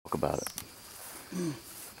about it.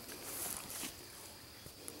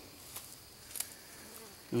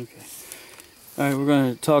 Okay. All right, we're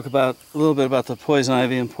going to talk about a little bit about the poison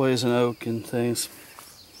ivy and poison oak and things.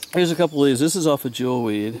 Here's a couple leaves. This is off of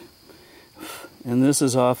jewelweed, and this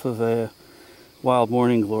is off of a wild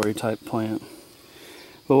morning glory type plant.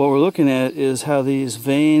 But what we're looking at is how these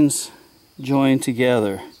veins join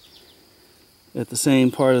together at the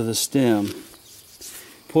same part of the stem.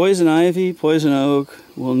 Poison ivy, poison oak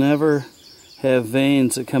will never have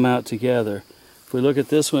veins that come out together. If we look at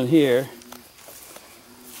this one here,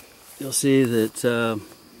 you'll see that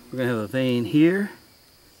we're going to have a vein here,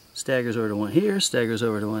 staggers over to one here, staggers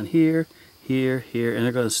over to one here, here, here, and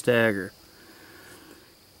they're going to stagger.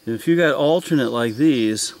 And if you got alternate like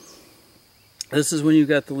these, this is when you've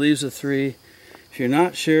got the leaves of three. If you're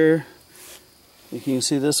not sure, you can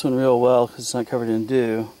see this one real well because it's not covered in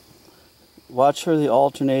dew. Watch for the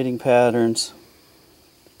alternating patterns.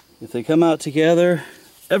 If they come out together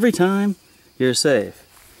every time, you're safe.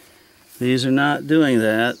 These are not doing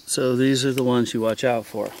that, so these are the ones you watch out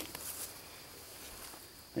for.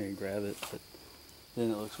 I can grab it, but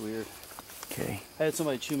then it looks weird. Okay. I had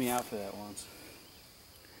somebody chew me out for that once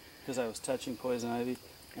because I was touching poison ivy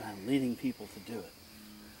and I'm leading people to do it.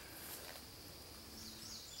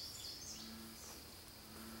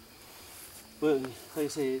 But like I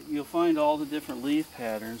say, you'll find all the different leaf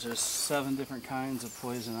patterns. There's 7 different kinds of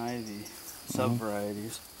poison ivy,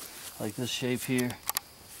 sub-varieties, like this shape here.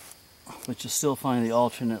 But you'll still find the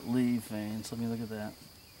alternate leaf veins. Let me look at that.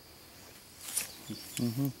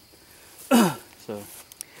 So,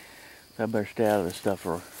 I better stay out of this stuff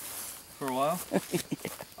for a while?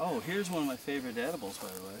 Oh, here's one of my favorite edibles, by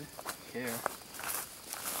the way. Care.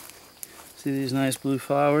 See these nice blue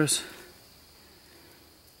flowers?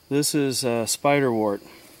 This is spiderwort.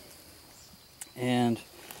 And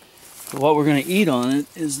what we're going to eat on it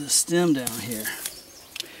is the stem down here.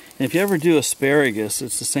 And if you ever do asparagus,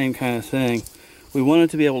 it's the same kind of thing. We want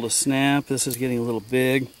it to be able to snap. This is getting a little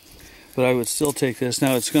big, but I would still take this.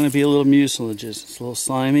 Now it's going to be a little mucilaginous. It's a little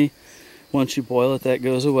slimy. Once you boil it, that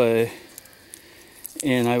goes away.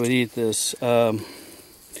 And I would eat this. Like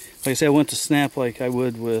I said, I want to snap like I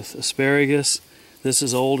would with asparagus. This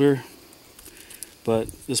is older,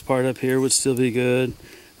 but this part up here would still be good.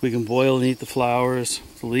 We can boil and eat the flowers.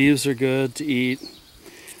 The leaves are good to eat.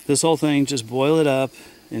 This whole thing, just boil it up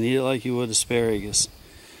and eat it like you would asparagus.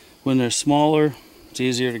 When they're smaller, it's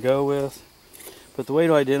easier to go with. But the way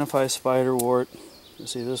to identify spiderwort, you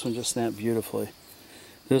see this one just snapped beautifully.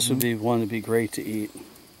 This would be one to be great to eat.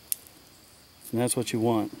 And that's what you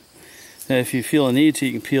want. Now if you feel a need to,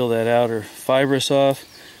 you can peel that outer fibrous off.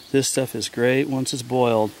 This stuff is great once it's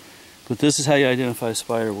boiled. But this is how you identify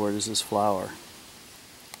spiderwort, is this flower.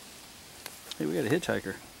 Hey, we got a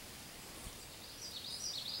hitchhiker.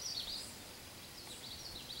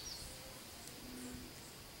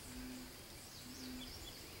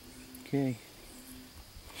 Okay.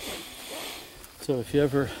 So if you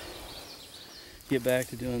ever get back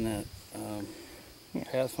to doing that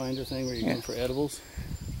Pathfinder thing where you're going for edibles,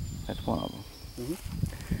 that's one of them.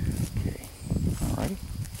 Okay. All right.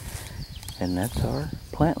 And that's our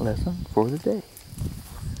plant lesson for the day.